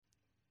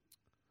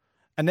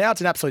And now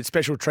it's an absolute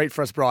special treat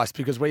for us, Bryce,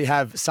 because we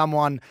have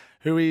someone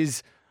who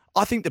is,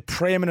 I think, the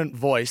preeminent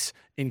voice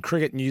in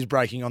cricket news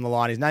breaking on the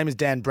line. His name is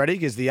Dan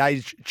Brettig, is the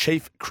Age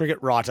chief cricket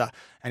writer,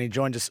 and he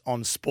joined us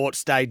on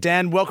Sports Day.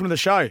 Dan, welcome to the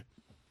show.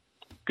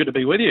 Good to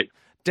be with you.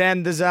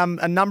 Dan, there's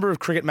a number of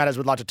cricket matters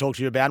we'd like to talk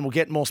to you about, and we'll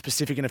get more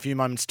specific in a few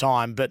moments'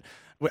 time. But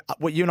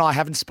what you and I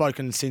haven't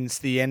spoken since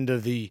the end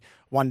of the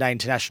One-Day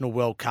International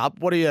World Cup.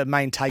 What are your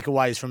main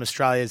takeaways from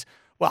Australia's,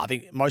 well, I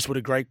think most would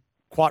agree,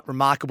 quite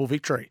remarkable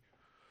victory?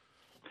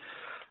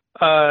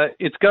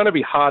 It's going to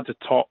be hard to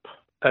top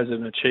as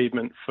an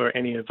achievement for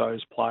any of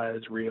those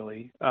players,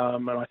 really.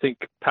 And I think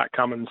Pat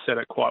Cummins said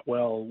it quite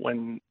well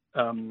when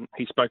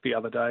he spoke the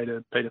other day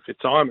to Peter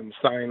Fitzsimons,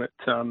 saying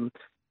that,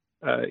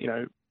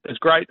 as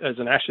great as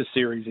an Ashes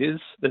series is,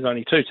 there's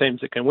only two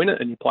teams that can win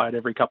it, and you play it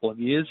every couple of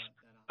years.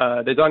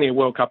 There's only a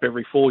World Cup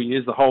every 4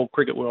 years. The whole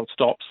cricket world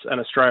stops, and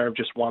Australia have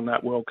just won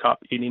that World Cup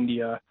in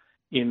India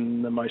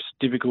in the most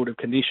difficult of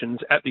conditions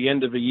at the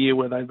end of a year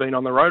where they've been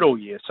on the road all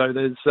year. So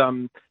there's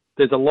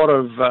a lot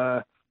of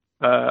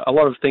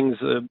things,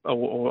 or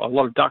a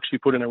lot of ducks you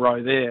put in a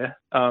row there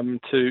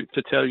to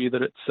tell you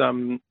that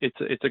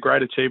it's a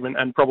great achievement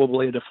and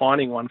probably a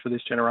defining one for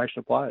this generation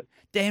of players.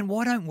 Dan,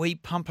 why don't we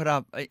pump it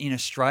up in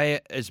Australia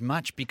as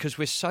much? Because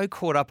we're so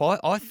caught up,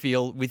 I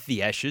feel, with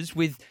the Ashes,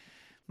 with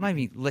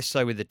maybe less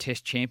so with the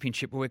Test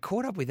Championship, but we're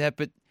caught up with that.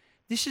 But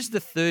this is the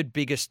third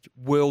biggest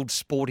world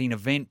sporting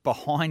event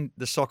behind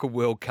the Soccer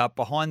World Cup,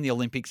 behind the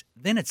Olympics.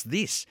 Then it's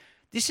this.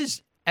 This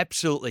is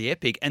absolutely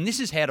epic, and this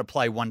is how to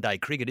play one-day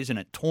cricket, isn't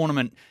it?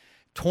 Tournament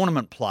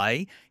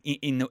play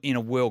in a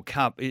World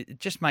Cup. It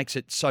just makes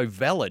it so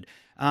valid.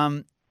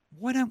 Why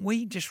don't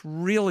we just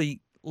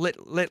really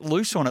let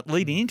loose on it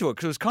leading into it?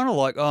 Because it was kind of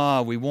like,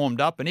 we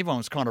warmed up and everyone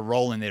was kind of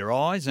rolling their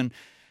eyes, and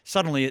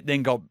suddenly it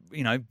then got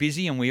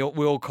busy, and we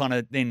all kind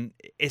of then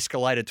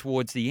escalated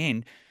towards the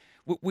end.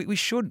 We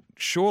should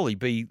surely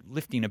be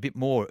lifting a bit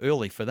more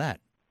early for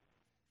that.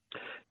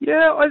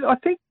 Yeah, I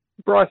think,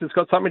 Bryce, it's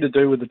got something to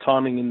do with the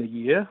timing in the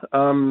year.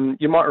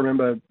 You might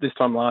remember this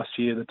time last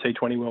year, the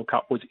T20 World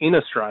Cup was in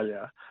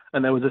Australia,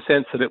 and there was a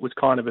sense that it was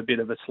kind of a bit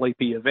of a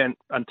sleepy event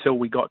until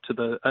we got to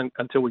the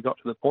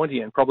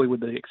pointy end, probably with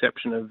the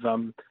exception of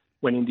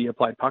when India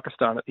played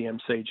Pakistan at the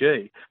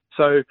MCG.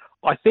 So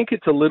I think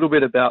it's a little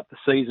bit about the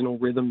seasonal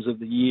rhythms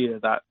of the year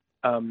that,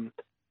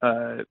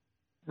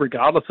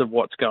 regardless of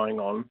what's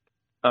going on,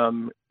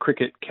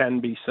 cricket can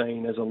be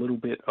seen as a little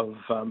bit of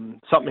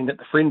something at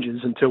the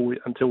fringes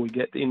until we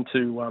get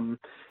into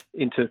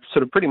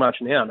sort of pretty much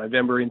now,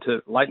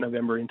 late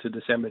November into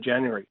December,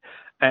 January,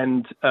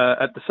 and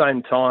at the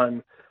same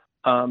time,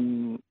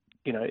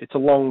 it's a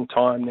long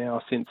time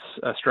now since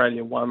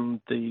Australia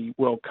won the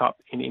World Cup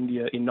in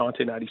India in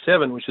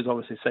 1987, which is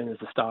obviously seen as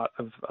the start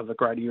of a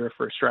great era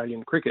for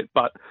Australian cricket.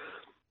 But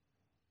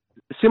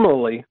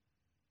similarly,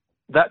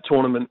 that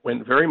tournament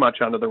went very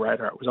much under the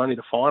radar. It was only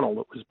the final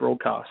that was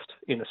broadcast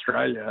in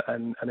Australia,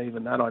 and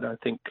even that, I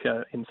don't think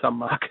in some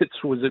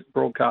markets was it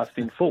broadcast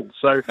in full.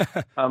 So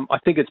I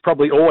think it's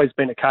probably always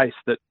been a case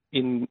that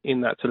in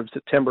that sort of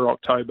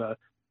September-October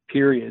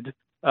period,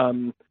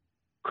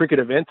 cricket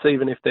events,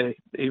 even if they're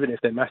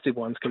massive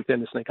ones, can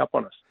tend to sneak up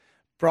on us.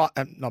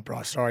 Not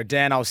Bryce, sorry,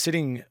 Dan. I was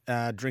sitting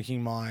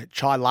drinking my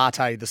chai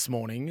latte this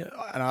morning,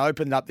 and I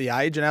opened up the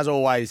Age, and as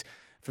always,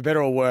 for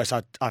better or worse,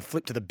 I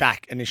flipped to the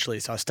back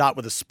initially. So I start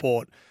with a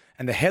sport,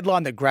 and the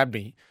headline that grabbed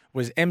me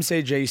was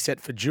MCG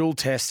set for dual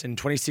tests in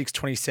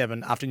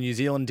 26-27 after New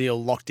Zealand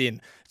deal locked in.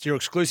 It's your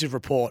exclusive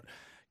report.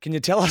 Can you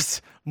tell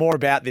us more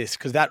about this?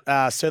 Because that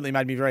certainly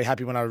made me very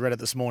happy when I read it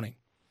this morning.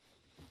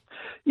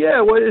 Yeah,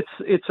 well,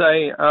 it's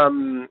a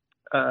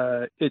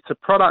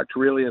product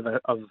really of a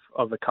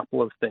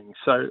couple of things.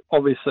 So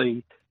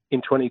obviously,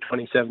 in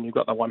 2027, you've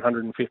got the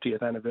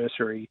 150th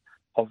anniversary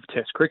of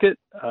Test cricket.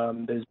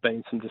 There's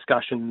been some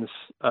discussions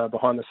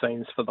behind the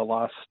scenes for the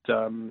last,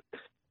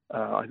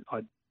 I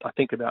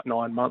think, about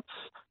 9 months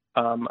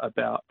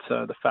about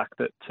the fact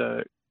that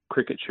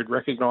cricket should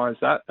recognise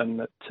that, and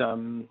that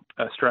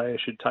Australia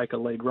should take a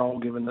lead role,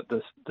 given that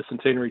the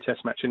centenary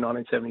Test match in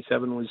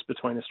 1977 was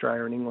between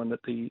Australia and England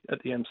at the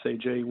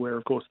MCG, where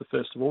of course the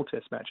first of all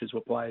Test matches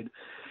were played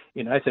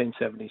in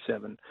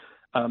 1877.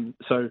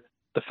 So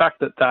the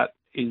fact that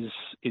is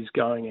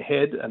going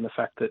ahead, and the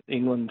fact that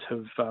England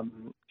have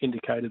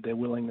indicated their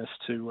willingness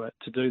to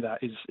do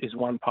that is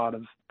one part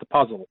of the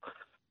puzzle.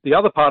 The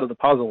other part of the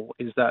puzzle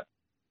is that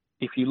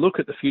if you look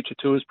at the Future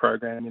Tours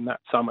program in that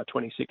summer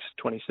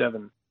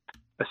 26-27,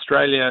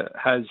 Australia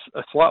has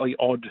a slightly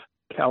odd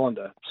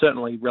calendar,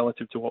 certainly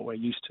relative to what we're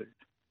used to.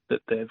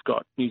 That they've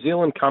got New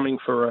Zealand coming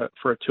for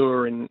a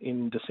tour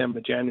in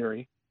December,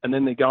 January, and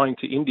then they're going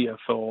to India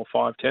for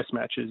 5 Test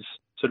matches,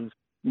 sort of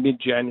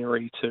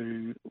mid-January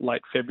to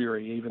late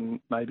February, even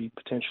maybe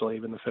potentially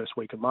even the first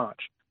week of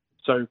March.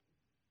 So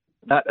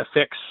that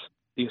affects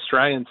the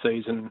Australian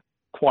season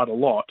quite a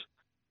lot.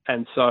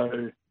 And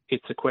so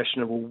it's a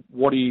question of, well,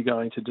 what are you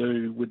going to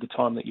do with the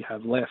time that you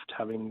have left,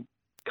 having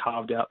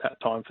carved out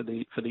that time for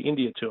the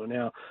India tour?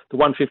 Now, the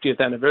 150th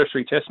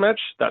anniversary Test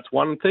match, that's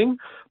one thing,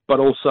 but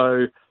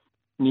also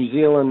New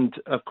Zealand,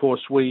 of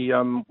course,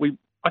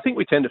 I think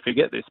we tend to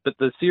forget this, but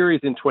the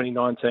series in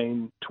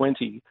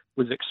 2019-20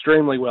 was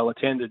extremely well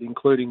attended,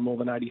 including more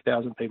than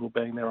 80,000 people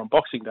being there on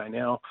Boxing Day.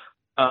 Now,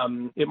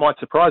 it might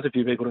surprise a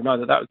few people to know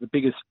that was the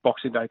biggest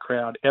Boxing Day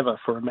crowd ever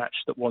for a match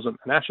that wasn't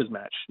an Ashes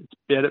match. It's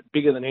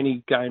bigger than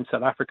any game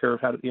South Africa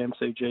have had at the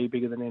MCG,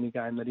 bigger than any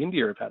game that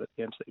India have had at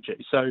the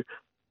MCG. So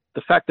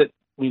the fact that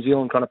New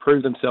Zealand kind of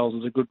proved themselves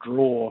as a good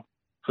draw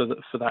for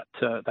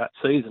that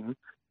season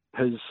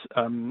has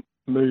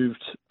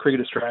moved Cricket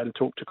Australia to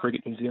talk to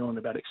Cricket New Zealand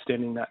about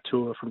extending that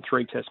tour from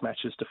 3 test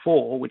matches to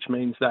 4, which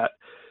means that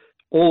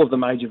all of the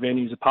major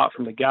venues, apart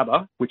from the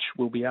Gabba, which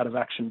will be out of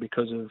action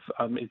because of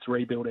its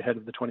rebuild ahead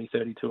of the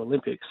 2032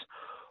 Olympics,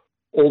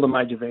 all the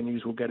major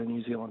venues will get a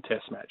New Zealand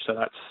test match. So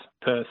that's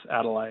Perth,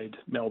 Adelaide,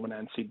 Melbourne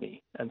and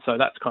Sydney. And so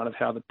that's kind of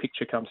how the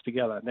picture comes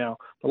together. Now,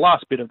 the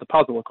last bit of the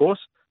puzzle, of course,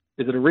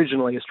 is that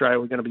originally Australia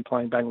were going to be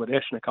playing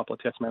Bangladesh in a couple of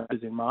test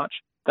matches in March.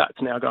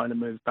 That's now going to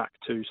move back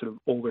to sort of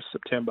August,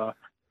 September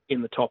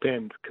in the top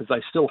end, because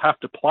they still have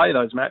to play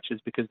those matches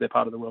because they're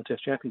part of the World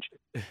Test Championship.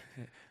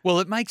 Well,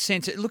 it makes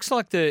sense. It looks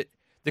like the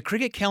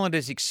cricket calendar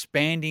is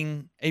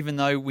expanding, even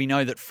though we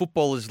know that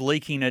football is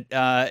leaking it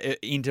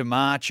into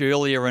March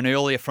earlier and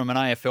earlier from an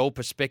AFL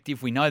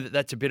perspective. We know that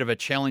that's a bit of a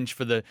challenge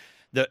for the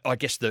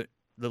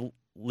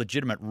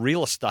legitimate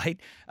real estate.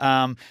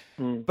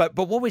 But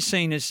what we're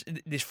seeing is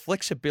this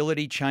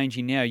flexibility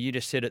changing now. You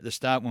just said at the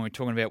start when we were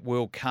talking about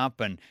World Cup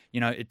and,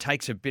 it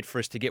takes a bit for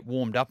us to get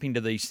warmed up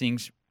into these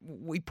things.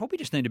 We probably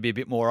just need to be a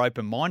bit more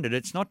open-minded.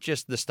 It's not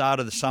just the start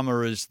of the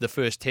summer as the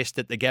first test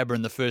at the Gabba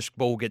and the first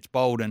ball gets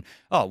bowled and,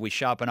 we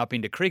sharpen up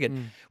into cricket.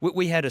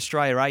 We had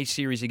Australia A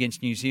series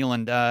against New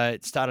Zealand.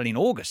 It started in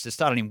August. It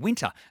started in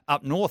winter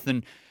up north,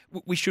 and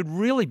we should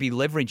really be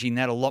leveraging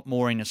that a lot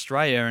more in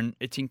Australia. And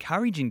it's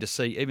encouraging to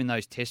see even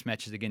those test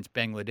matches against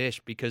Bangladesh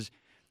because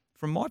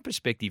from my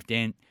perspective,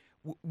 Dan,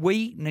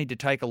 we need to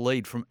take a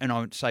lead from, and I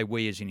would say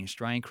we as in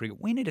Australian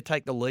cricket, we need to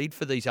take the lead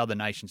for these other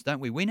nations,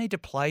 don't we? We need to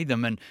play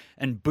them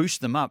and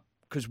boost them up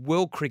because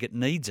world cricket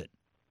needs it.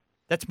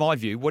 That's my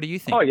view. What do you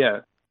think? Oh,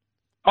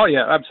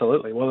 yeah,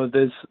 absolutely. Well,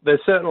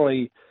 there's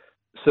certainly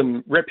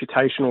some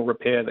reputational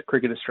repair that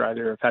Cricket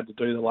Australia have had to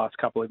do the last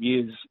couple of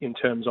years in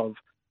terms of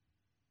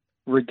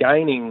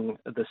regaining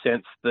the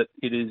sense that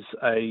it is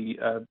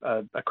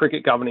a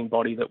cricket governing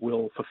body that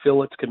will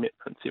fulfil its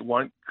commitments. It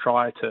won't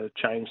try to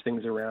change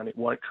things around. It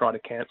won't try to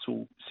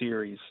cancel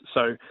series.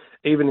 So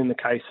even in the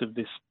case of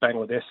this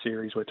Bangladesh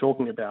series we're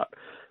talking about,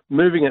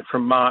 moving it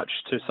from March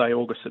to, say,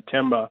 August,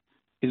 September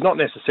is not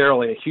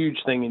necessarily a huge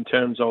thing in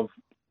terms of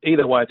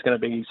either way it's going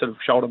to be sort of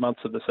shoulder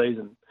months of the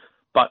season.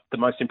 But the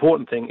most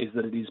important thing is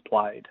that it is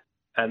played,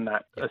 and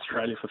that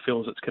Australia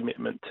fulfills its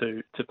commitment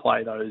to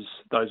play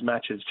those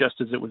matches,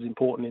 just as it was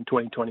important in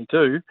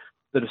 2022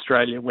 that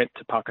Australia went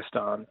to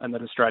Pakistan and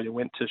that Australia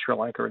went to Sri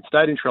Lanka and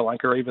stayed in Sri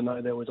Lanka, even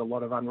though there was a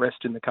lot of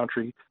unrest in the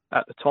country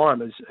at the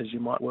time, as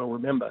you might well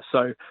remember.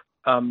 So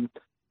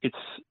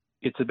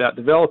it's about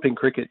developing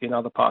cricket in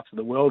other parts of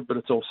the world, but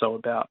it's also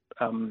about,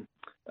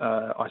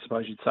 I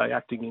suppose you'd say,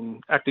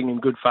 acting in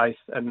good faith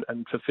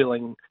and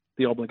fulfilling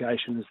the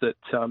obligations that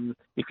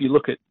if you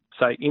look at,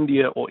 say,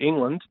 India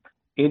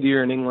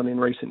and England in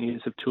recent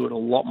years have toured a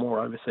lot more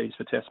overseas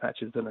for test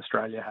matches than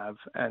Australia have,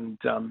 and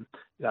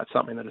that's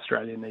something that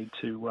Australia need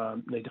to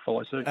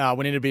follow suit.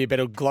 We need to be a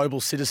better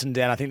global citizen,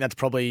 Dan. I think that's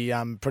probably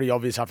pretty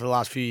obvious after the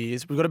last few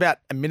years. We've got about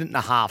a minute and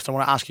a half, so I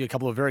want to ask you a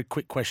couple of very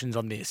quick questions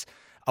on this.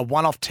 A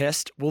one-off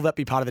test, will that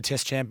be part of the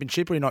Test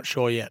Championship, or you're not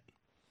sure yet?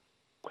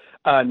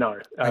 No,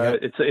 okay.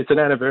 It's an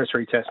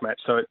anniversary test match,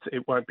 so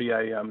it won't be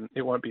a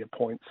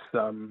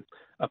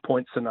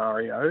points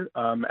scenario,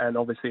 and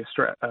obviously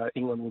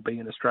England will be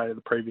in Australia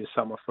the previous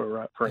summer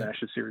for an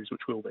Ashes series,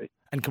 which will be.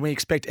 And can we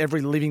expect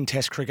every living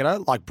Test cricketer,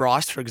 like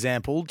Bryce, for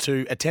example,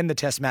 to attend the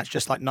Test match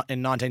just like in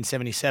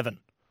 1977?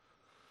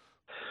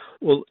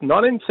 Well,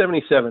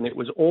 1977, it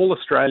was all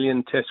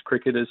Australian Test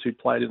cricketers who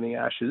played in the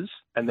Ashes,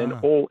 and then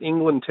all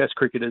England Test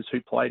cricketers who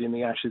played in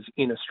the Ashes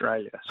in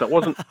Australia. So it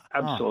wasn't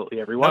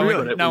absolutely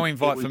everyone. No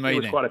invite for me then.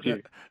 It was quite a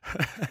few.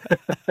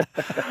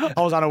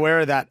 I was unaware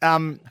of that.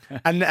 And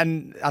I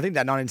think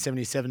that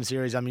 1977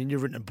 series, I mean,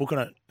 you've written a book on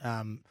it,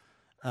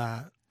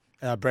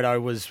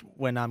 Bretto, was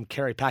when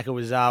Kerry Packer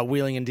was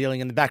wheeling and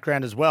dealing in the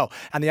background as well.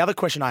 And the other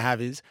question I have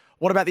is,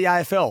 what about the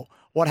AFL?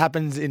 What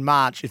happens in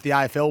March if the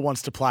AFL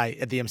wants to play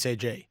at the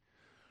MCG?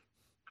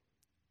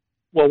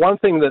 Well, one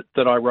thing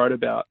that I wrote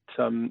about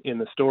in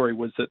the story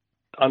was that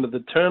under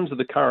the terms of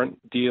the current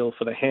deal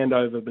for the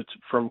handover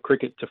from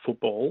cricket to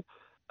football,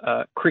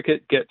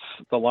 cricket gets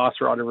the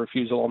last right of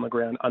refusal on the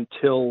ground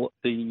until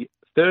the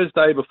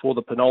Thursday before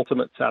the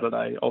penultimate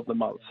Saturday of the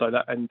month. So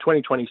that in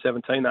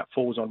 2017, that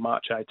falls on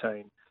March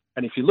 18.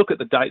 And if you look at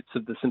the dates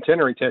of the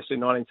Centenary Test in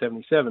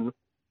 1977,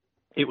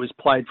 it was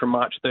played from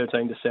March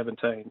 13 to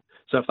 17.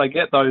 So if they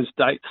get those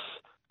dates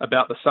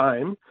about the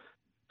same,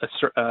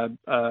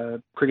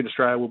 Cricket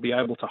Australia will be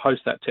able to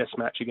host that test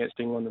match against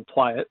England and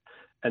play it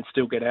and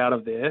still get out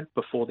of there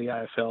before the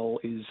AFL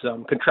is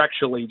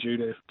contractually due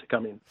to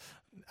come in.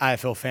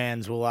 AFL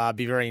fans will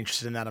be very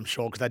interested in that, I'm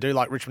sure, because they do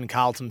like Richmond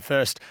Carlton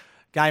first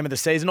game of the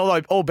season,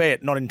 although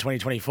albeit not in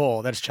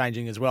 2024. That's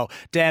changing as well.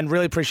 Dan,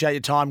 really appreciate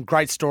your time.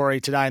 Great story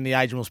today in The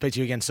Age, and we'll speak to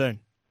you again soon.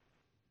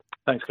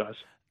 Thanks, guys.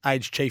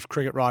 Age Chief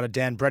Cricket Writer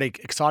Dan Brettig.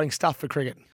 Exciting stuff for cricket.